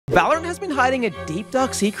Valorant has been hiding a deep,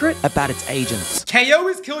 dark secret about its agents. Kayo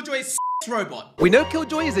is Killjoy's robot. We know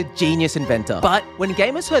Killjoy is a genius inventor, but when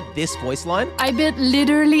gamers heard this voice line, I built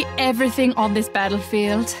literally everything on this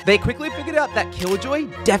battlefield. they quickly figured out that Killjoy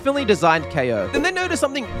definitely designed Kayo. Then they noticed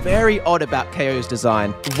something very odd about Kayo's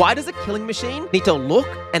design. Why does a killing machine need to look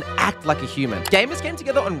and act like a human? Gamers came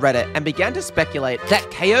together on Reddit and began to speculate that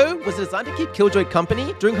Kayo was designed to keep Killjoy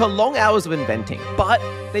company during her long hours of inventing. But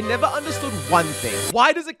they never understood one thing.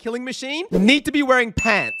 Why does a killing machine need to be wearing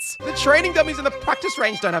pants? The training dummies in the practice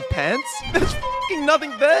range don't have pants. There's f***ing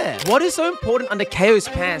nothing there. What is so important under Kayo's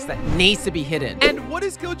pants that needs to be hidden? And what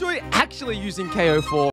is Killjoy actually using Kayo for?